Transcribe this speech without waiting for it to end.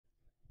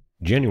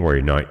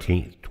January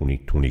 19th,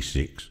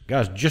 2026.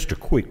 Guys, just a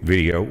quick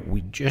video.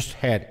 We just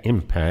had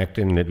impact,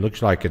 and it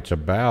looks like it's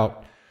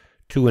about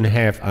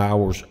 2.5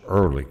 hours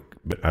early.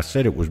 But I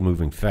said it was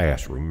moving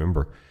fast,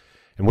 remember?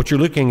 And what you're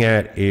looking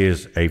at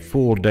is a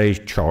full day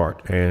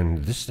chart, and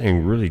this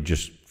thing really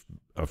just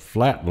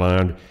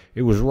flatlined.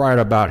 It was right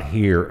about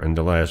here in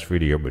the last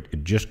video, but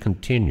it just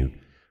continued.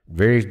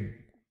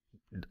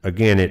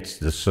 Again, it's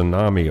the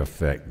tsunami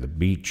effect, the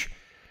beach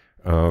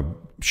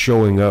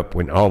showing up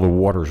when all the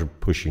waters are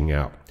pushing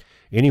out.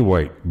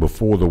 Anyway,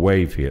 before the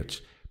wave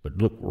hits. But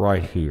look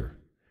right here.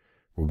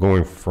 We're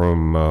going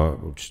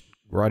from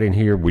right in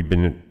here. We've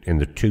been in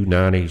the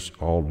 290s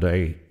all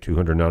day,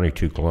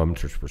 292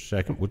 kilometers per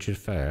second, which is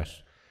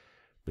fast.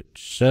 But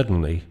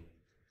suddenly,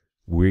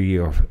 we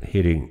are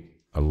hitting,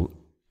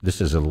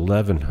 this is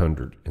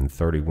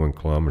 1,131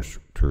 kilometers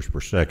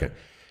per second.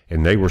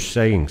 And they were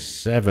saying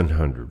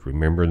 700.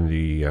 Remember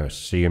the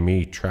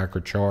CME tracker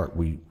chart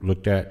we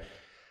looked at?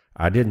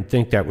 I didn't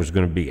think that was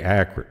going to be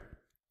accurate.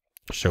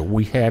 So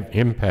we have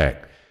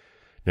impact.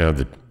 Now,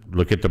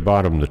 look at the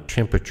bottom, the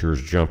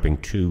temperatures jumping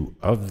too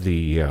of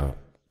the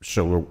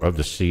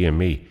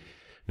CME.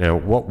 Now,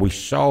 what we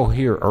saw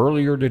here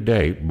earlier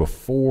today,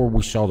 before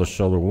we saw the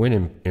solar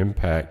wind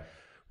impact,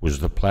 was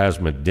the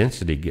plasma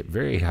density get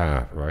very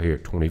high right here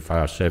at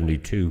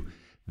 2572.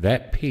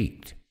 That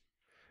peaked.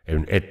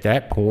 And at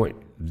that point,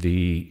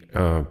 the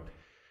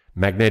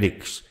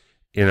magnetics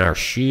in our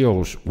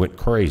shields went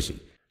crazy.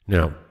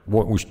 Now,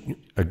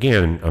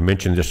 again, I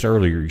mentioned this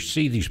earlier, you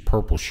see these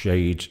purple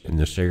shades in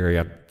this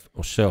area.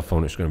 On a cell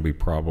phone, it's going to be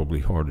probably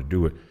hard to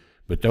do it,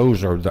 but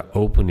those are the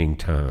opening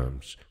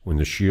times when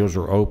the shields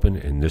are open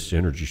and this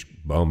energy is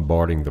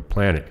bombarding the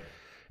planet.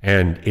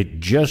 And it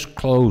just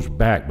closed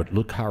back, but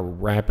look how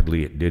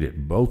rapidly it did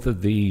it. Both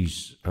of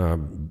these,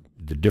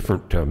 the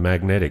different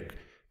magnetic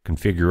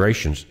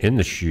configurations in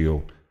the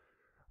shield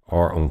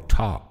are on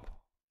top.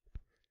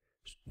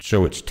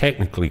 So it's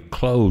technically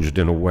closed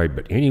in a way,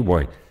 but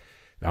anyway,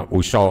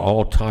 we saw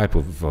all type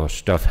of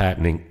stuff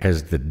happening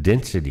as the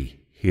density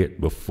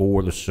hit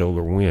before the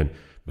solar wind.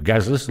 But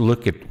guys, let's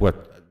look at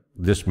what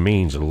this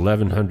means,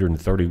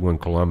 1,131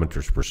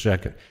 kilometers per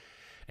second.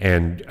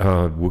 And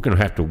we're going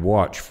to have to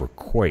watch for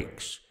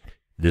quakes.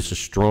 This is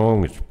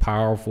strong, it's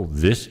powerful.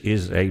 This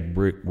is a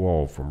brick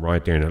wall from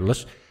right there. Now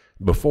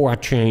before I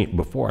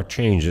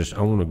change this,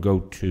 I want to go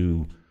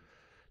to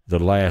the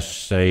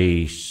last,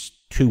 say,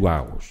 2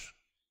 hours.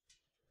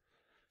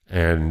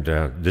 And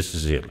this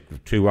is it,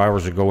 2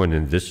 hours ago, and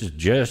then this is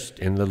just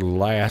in the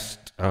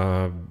last,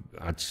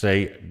 I'd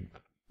say,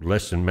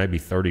 less than maybe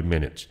 30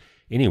 minutes.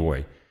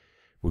 Anyway,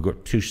 we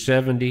got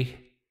 270,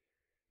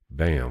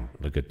 bam,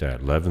 look at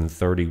that,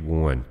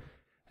 1131,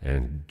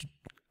 and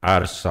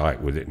out of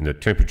sight with it, and the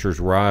temperature's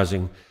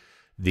rising.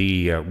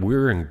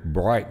 We're in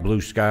bright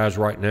blue skies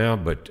right now,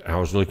 but I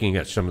was looking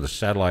at some of the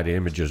satellite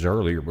images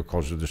earlier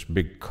because of this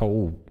big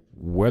cold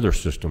weather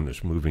system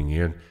that's moving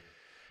in.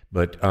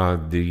 But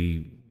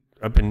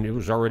it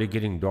was already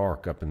getting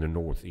dark up in the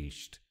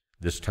northeast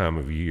this time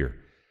of year,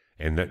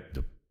 and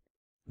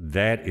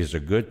that is a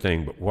good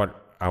thing. But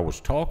what I was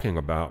talking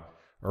about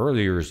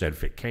earlier is that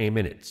if it came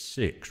in at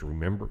 6,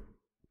 remember,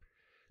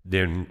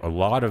 then a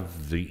lot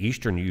of the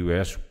eastern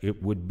U.S.,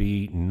 it would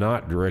be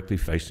not directly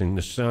facing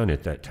the sun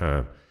at that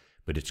time.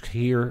 But it's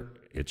here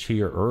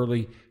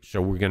early,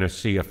 so we're going to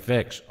see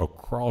effects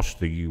across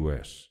the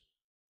U.S.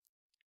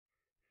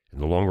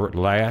 And the longer it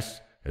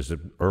lasts, as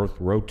the Earth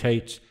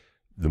rotates,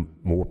 the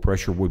more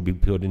pressure will be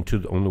put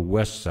on the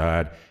west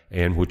side,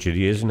 and which it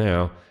is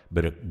now,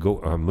 but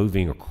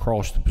moving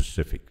across the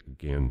Pacific.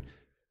 Again,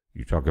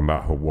 you're talking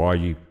about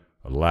Hawaii,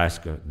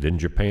 Alaska, then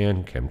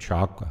Japan,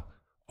 Kamchatka.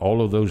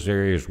 All of those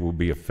areas will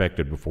be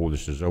affected before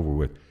this is over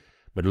with.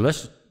 But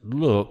let's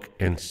look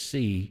and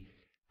see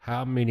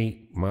how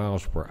many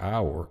miles per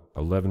hour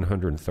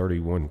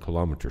 1,131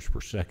 kilometers per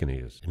second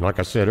is. And like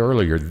I said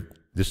earlier,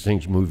 this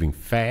thing's moving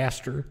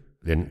faster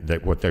than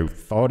what they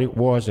thought it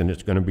was, and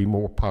it's going to be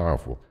more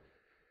powerful.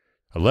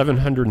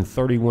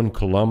 1,131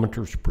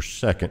 kilometers per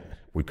second,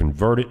 we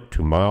convert it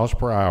to miles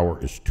per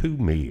hour, is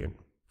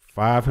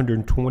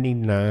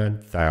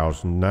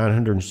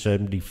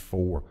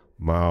 2,529,974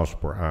 miles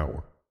per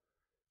hour.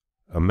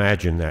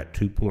 Imagine that,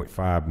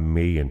 2.5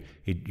 million.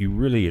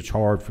 It's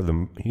hard for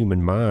the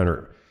human mind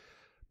or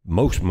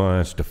most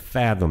minds to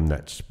fathom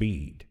that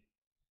speed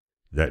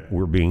that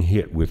we're being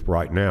hit with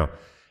right now.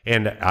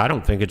 And I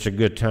don't think it's a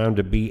good time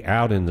to be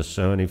out in the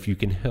sun if you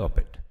can help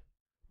it,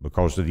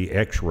 because of the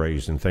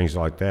x-rays and things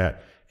like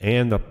that,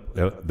 and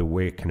the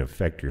way it can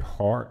affect your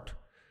heart,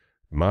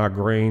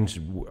 migraines,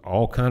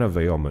 all kind of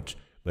ailments.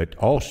 But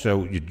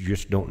also, you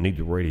just don't need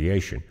the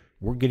radiation.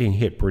 We're getting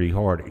hit pretty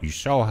hard. You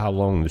saw how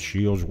long the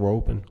shields were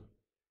open?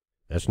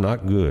 That's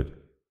not good.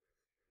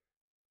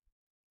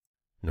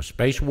 Now,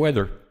 space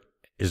weather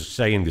is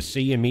saying the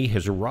CME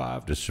has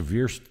arrived. A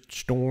severe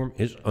storm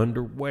is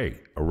underway.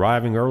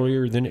 Arriving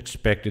earlier than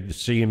expected, the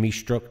CME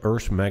struck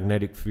Earth's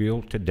magnetic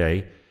field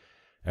today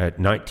at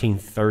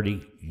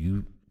 1930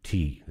 UT.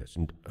 That's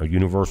a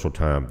universal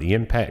time. The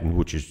impact,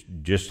 which has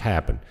just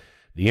happened.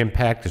 The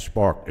impact has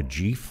sparked a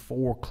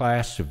G4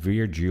 class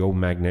severe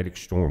geomagnetic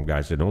storm,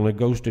 guys. It only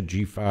goes to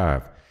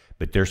G5,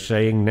 but they're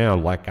saying now,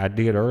 like I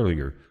did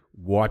earlier,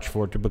 watch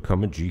for it to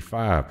become a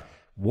G5.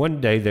 One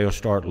day they'll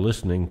start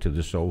listening to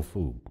this old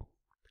fool.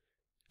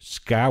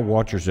 Sky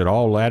watchers at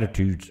all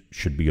latitudes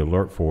should be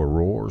alert for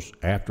auroras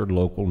after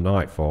local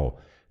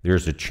nightfall.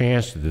 There's a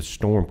chance that the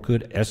storm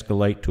could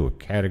escalate to a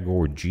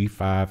category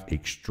G5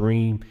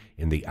 extreme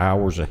in the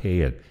hours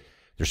ahead.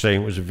 They're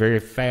saying it was a very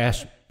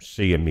fast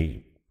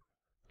CME.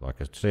 Like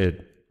I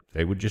said,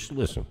 they would just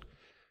listen.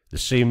 The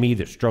CME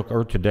that struck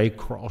Earth today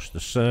crossed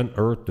the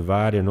Sun-Earth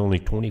divide in only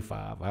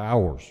 25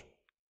 hours.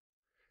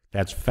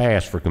 That's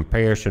fast. For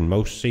comparison,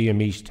 most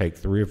CMEs take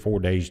 3 or 4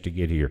 days to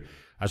get here.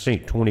 I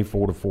think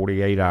 24 to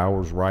 48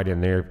 hours right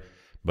in there.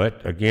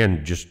 But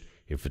again, just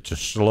if it's a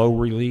slow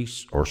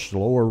release or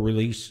slower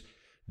release,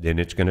 then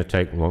it's going to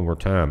take longer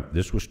time.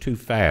 This was too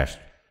fast.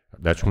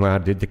 That's why I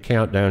did the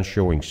countdown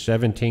showing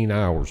 17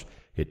 hours.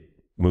 It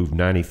moved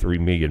 93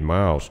 million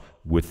miles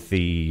with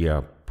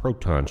the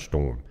proton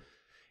storm.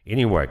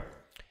 Anyway, it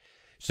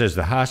says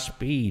the high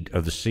speed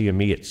of the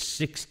CME at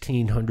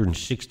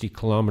 1,660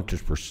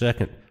 kilometers per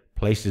second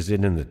places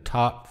it in the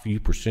top few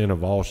percent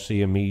of all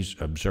CMEs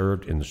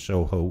observed in the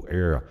SOHO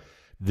area.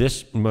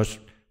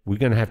 We're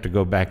going to have to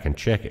go back and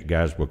check it,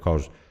 guys,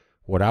 because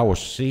what I was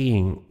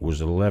seeing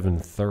was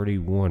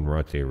 1131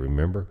 right there,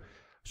 remember?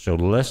 So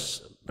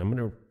I'm going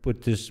to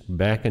put this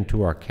back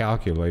into our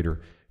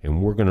calculator,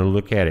 and we're going to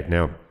look at it.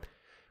 Now,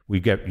 you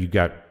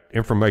got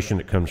information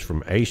that comes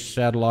from ACE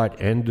satellite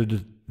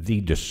and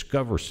the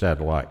Discover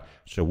satellite,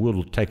 so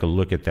we'll take a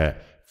look at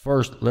that.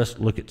 First, let's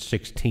look at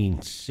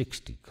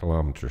 1660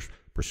 kilometers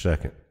per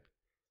second.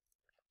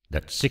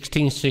 That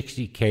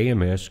 1660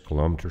 kms,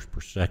 kilometers per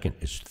second,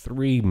 is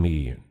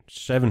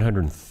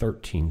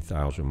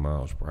 3,713,000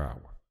 miles per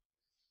hour.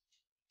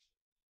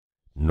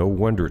 No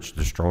wonder it's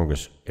the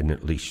strongest in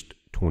at least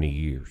 20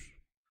 years.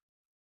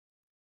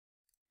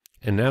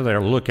 And now that I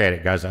look at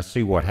it, guys, I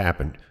see what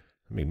happened.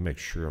 Let me make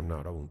sure I'm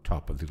not on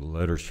top of the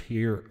letters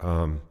here.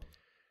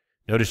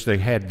 Notice they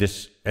had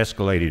this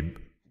escalated.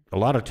 A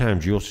lot of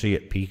times you'll see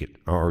it peak at,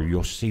 or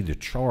you'll see the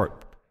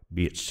chart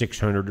be at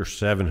 600 or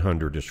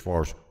 700 as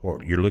far as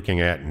what you're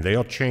looking at, and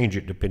they'll change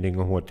it depending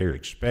on what they're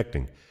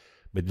expecting.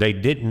 But they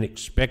didn't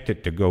expect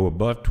it to go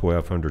above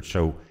 1200.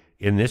 So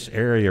in this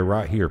area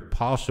right here,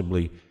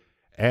 possibly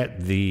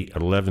at the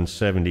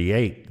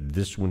 1178,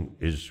 this one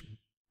is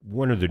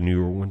one of the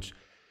newer ones,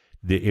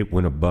 it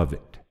went above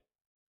it.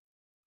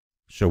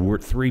 So we're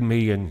at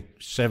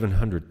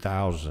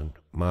 3,700,000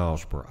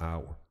 miles per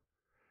hour.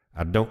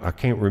 I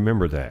can't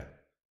remember that.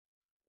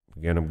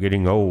 Again, I'm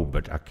getting old,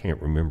 but I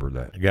can't remember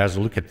that. Guys,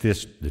 look at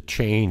this, the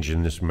change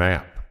in this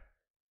map.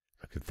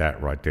 Look at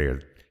that right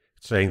there.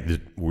 It's saying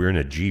that we're in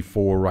a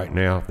G4 right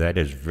now. That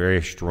is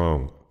very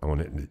strong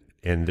on it.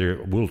 And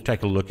we'll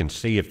take a look and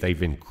see if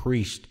they've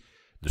increased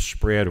the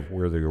spread of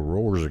where the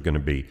auroras are going to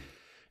be.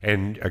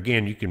 And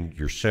again,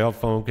 your cell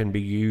phone can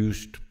be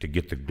used to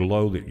get the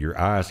glow that your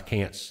eyes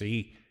can't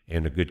see,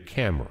 and a good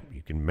camera.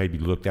 You can maybe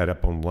look that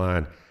up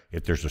online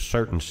if there's a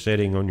certain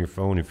setting on your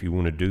phone if you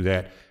want to do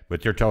that.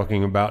 But they're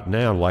talking about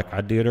now, like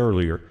I did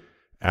earlier,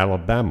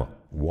 Alabama.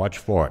 Watch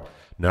for it.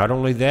 Not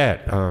only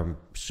that,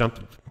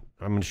 something,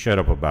 I'm going to shut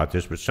up about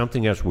this, but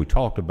something else we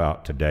talked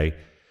about today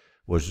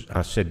was,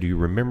 I said, do you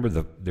remember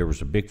there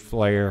was a big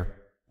flare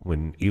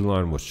when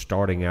Elon was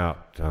starting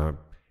out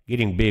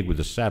getting big with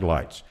the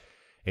satellites,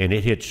 and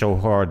it hit so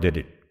hard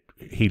that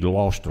he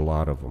lost a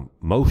lot of them.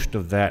 Most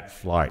of that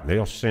flight,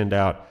 they'll send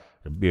out,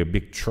 there'll be a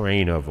big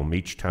train of them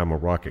each time a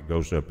rocket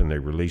goes up and they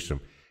release them.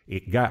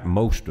 It got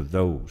most of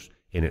those,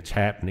 and it's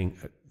happening.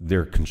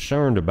 They're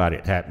concerned about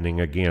it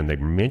happening again. They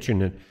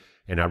mentioned it,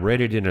 and I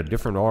read it in a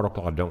different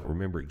article. I don't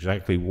remember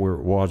exactly where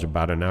it was,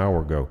 about an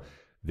hour ago.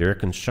 They're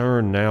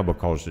concerned now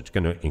because it's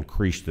going to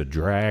increase the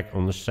drag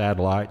on the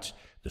satellites,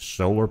 the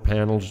solar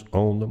panels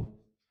on them,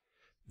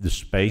 the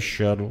space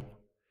shuttle,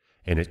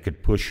 and it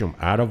could push them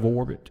out of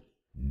orbit,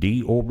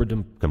 deorbit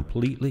them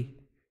completely,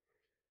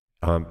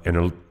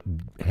 and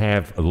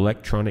have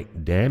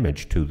electronic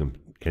damage to them.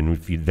 And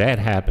if that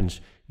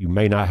happens, you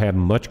may not have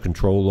much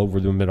control over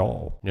them at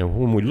all. Now,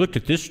 when we looked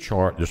at this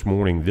chart this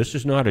morning, this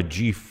is not a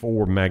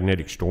G4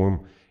 magnetic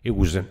storm. It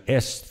was an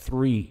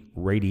S3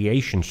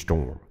 radiation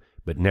storm,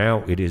 but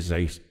now it is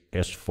a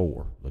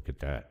S4. Look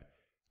at that.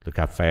 Look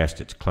how fast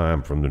it's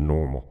climbed from the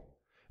normal.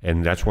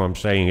 And that's why I'm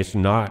saying it's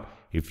not,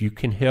 if you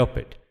can help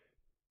it,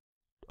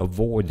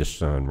 avoid the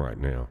sun right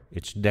now.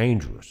 It's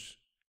dangerous.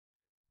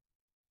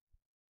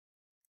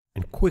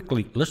 And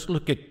quickly, let's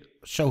look at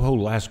Soho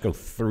Lasco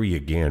 3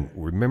 again.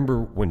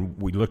 Remember when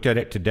we looked at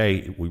it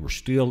today, we were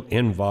still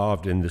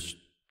involved in this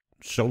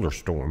solar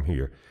storm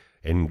here.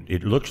 And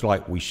it looks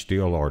like we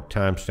still are.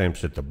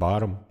 Timestamps at the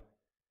bottom.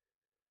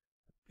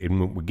 And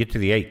when we get to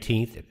the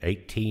 18th, at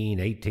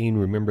 18,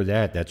 remember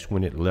that? That's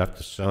when it left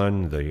the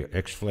sun, the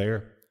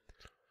X-flare.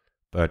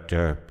 But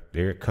there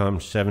it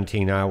comes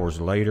 17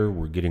 hours later.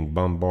 We're getting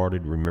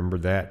bombarded. Remember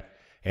that?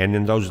 And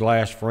in those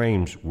last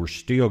frames, we're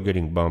still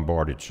getting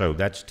bombarded. So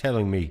that's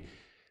telling me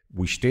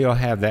we still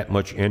have that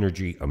much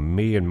energy a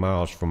million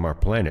miles from our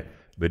planet,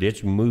 but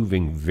it's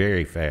moving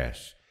very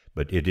fast.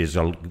 But it is,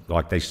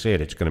 like they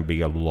said, it's going to be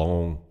a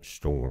long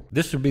storm.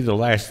 This will be the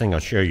last thing I'll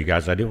show you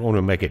guys. I didn't want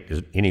to make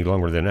it any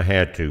longer than I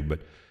had to, but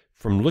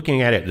from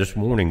looking at it this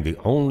morning, the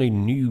only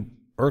new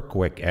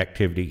earthquake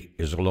activity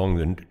is along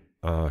the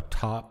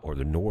top or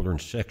the northern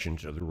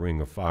sections of the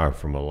Ring of Fire.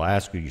 From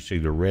Alaska, you see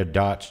the red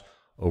dots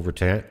over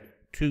to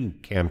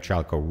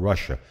Kamchatka,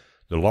 Russia.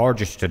 The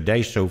largest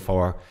today so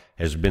far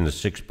has been the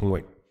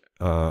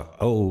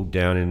 6.0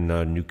 down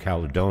in New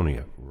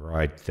Caledonia,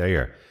 right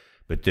there.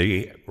 But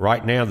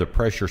right now the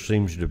pressure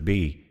seems to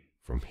be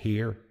from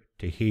here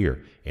to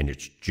here, and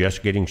it's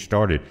just getting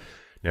started.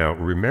 Now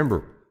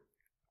remember,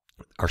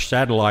 our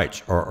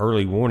satellites are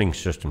early warning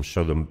systems,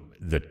 so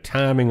the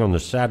timing on the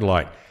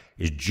satellite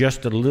is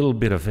just a little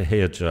bit of a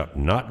heads up,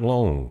 not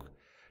long.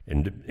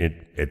 And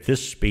at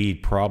this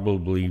speed,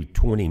 probably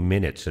 20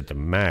 minutes at the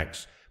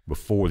max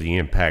before the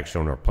impacts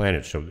on our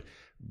planet. So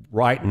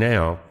right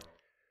now,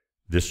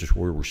 this is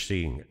where we're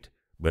seeing it.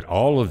 But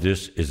all of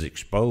this is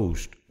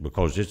exposed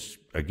because it's,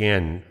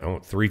 again,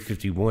 on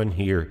 351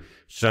 here,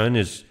 sun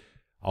is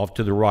off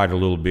to the right a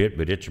little bit,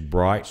 but it's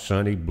bright,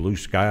 sunny, blue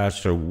skies,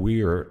 so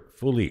we are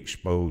fully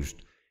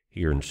exposed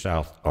here in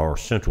South or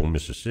Central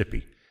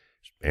Mississippi.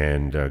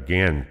 And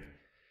again,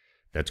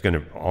 that's going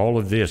to, all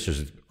of this,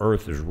 as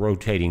Earth is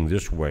rotating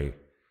this way,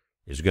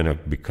 is going to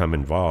become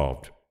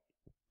involved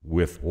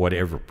with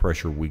whatever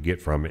pressure we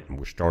get from it, and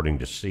we're starting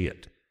to see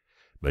it.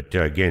 But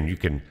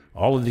again,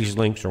 all of these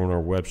links are on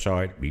our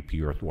website,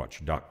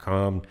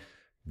 bpearthwatch.com.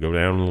 Go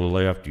down on the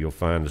left, you'll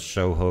find the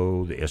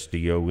SOHO, the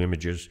SDO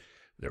images,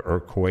 the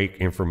earthquake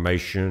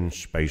information,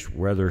 space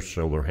weather,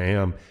 solar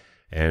ham,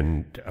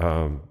 and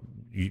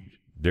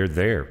they're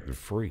there. They're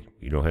free.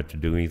 You don't have to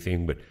do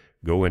anything but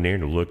go in there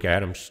and look at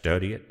them,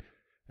 study it,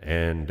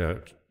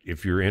 and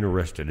if you're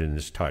interested in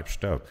this type of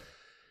stuff.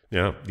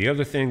 Now, the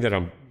other thing that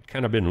I'm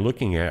kind of been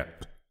looking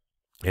at,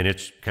 and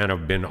it's kind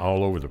of been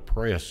all over the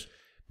press,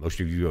 most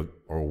of you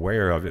are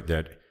aware of it,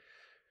 that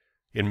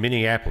in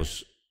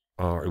Minneapolis,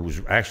 it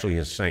was actually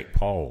in St.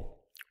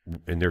 Paul,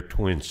 and they're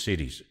twin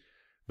cities.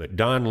 But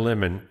Don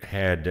Lemon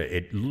had,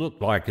 it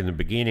looked like in the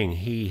beginning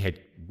he had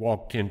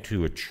walked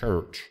into a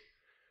church.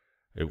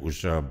 It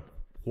was a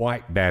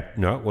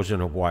no, it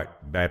wasn't a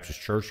white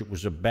Baptist church. It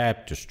was a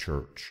Baptist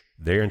church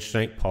there in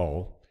St.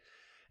 Paul,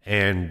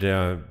 and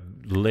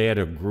led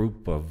a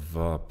group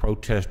of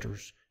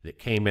protesters that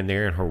came in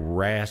there and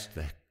harassed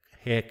the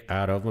heck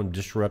out of them,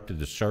 disrupted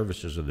the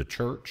services of the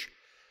church,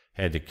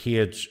 had the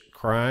kids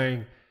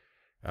crying.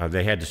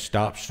 They had to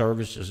stop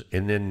services,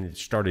 and then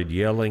started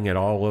yelling at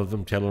all of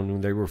them, telling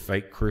them they were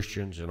fake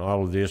Christians and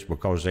all of this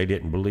because they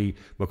didn't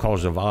believe,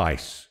 because of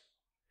ICE.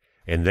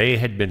 And they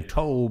had been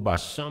told by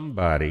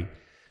somebody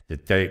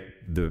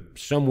that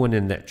someone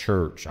in that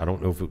church, I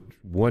don't know if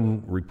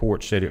one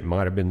report said it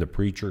might have been the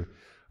preacher,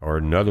 or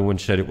another one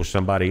said it was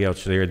somebody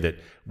else there, that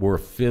were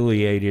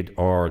affiliated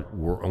or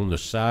were on the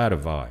side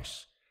of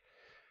ICE.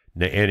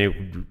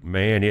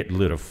 And it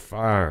lit a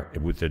fire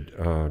with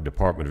the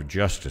Department of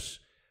Justice.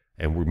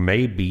 And we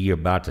may be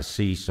about to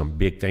see some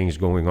big things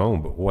going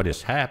on. But what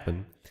has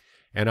happened,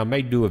 and I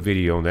may do a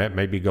video on that,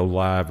 maybe go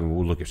live and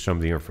we'll look at some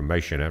of the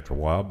information after a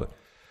while. But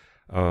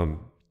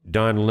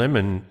Don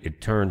Lemon,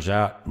 it turns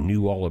out,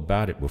 knew all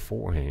about it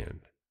beforehand.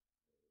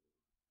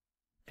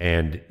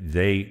 And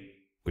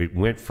it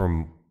went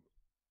from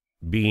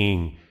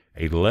being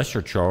a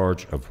lesser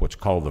charge of what's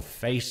called the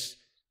FACE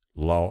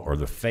law, or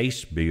the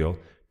FACE bill,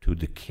 to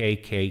the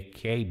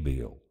KKK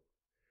bill.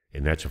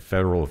 And that's a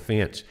federal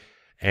offense.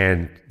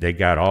 And they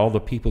got all the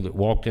people that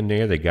walked in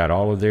there, they got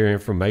all of their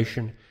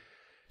information.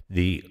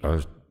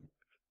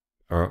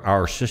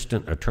 Our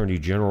Assistant Attorney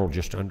General,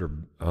 just under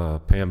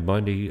Pam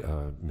Bundy,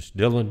 Ms.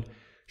 Dillon,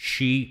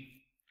 she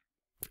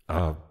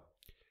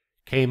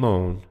came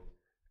on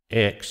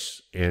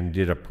X and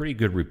did a pretty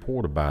good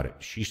report about it.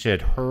 She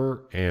said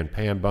her and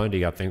Pam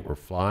Bundy, I think,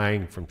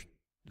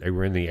 they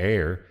were in the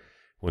air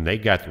when they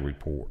got the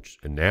reports.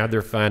 And now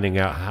they're finding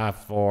out how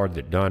far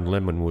that Don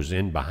Lemon was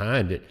in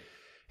behind it.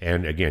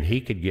 And again,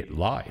 he could get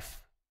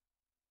life,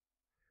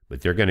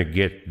 but they're going to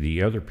get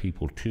the other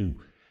people too.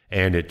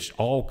 And it's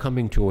all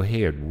coming to a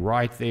head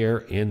right there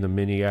in the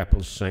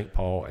Minneapolis-St.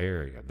 Paul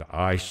area, the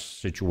ICE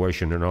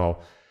situation and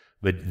all.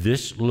 But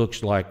this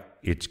looks like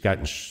it's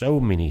gotten so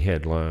many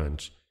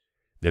headlines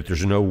that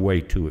there's no way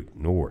to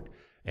ignore it.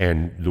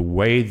 And the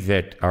way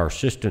that our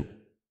Assistant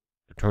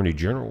Attorney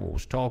General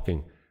was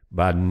talking,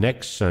 by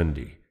next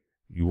Sunday,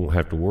 you won't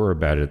have to worry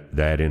about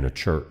that in a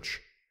church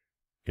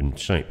in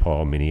St.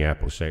 Paul,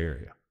 Minneapolis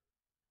area.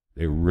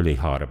 They're really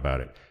hot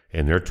about it.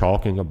 And they're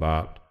talking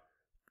about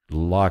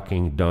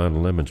locking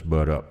Don Lemon's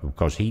butt up,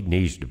 because he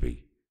needs to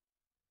be.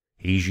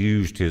 He's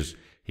used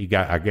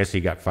I guess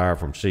he got fired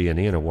from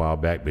CNN a while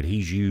back, but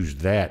he's used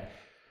that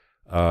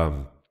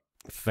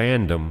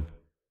fandom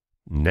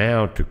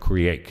now to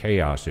create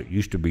chaos. It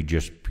used to be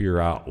just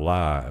pure out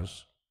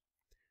lies.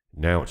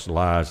 Now it's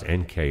lies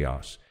and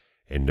chaos.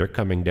 And they're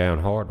coming down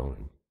hard on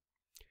him.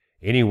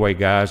 Anyway,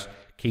 guys,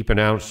 keep an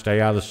eye on,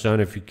 stay out of the sun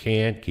if you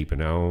can. Keep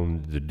an eye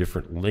on the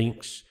different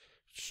links,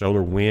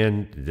 solar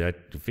wind. That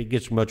if it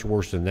gets much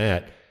worse than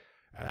that,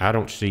 I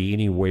don't see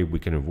any way we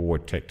can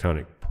avoid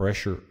tectonic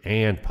pressure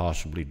and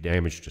possibly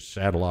damage to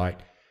satellite.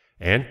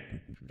 And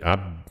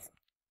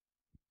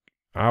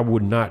I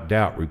would not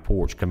doubt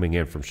reports coming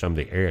in from some of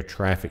the air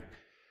traffic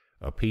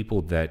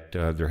people that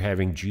they're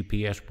having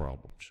GPS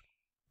problems,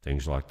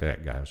 things like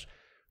that, guys.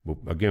 But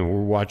again,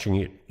 we're watching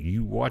it.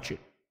 You watch it.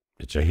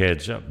 It's a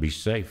heads up. Be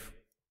safe.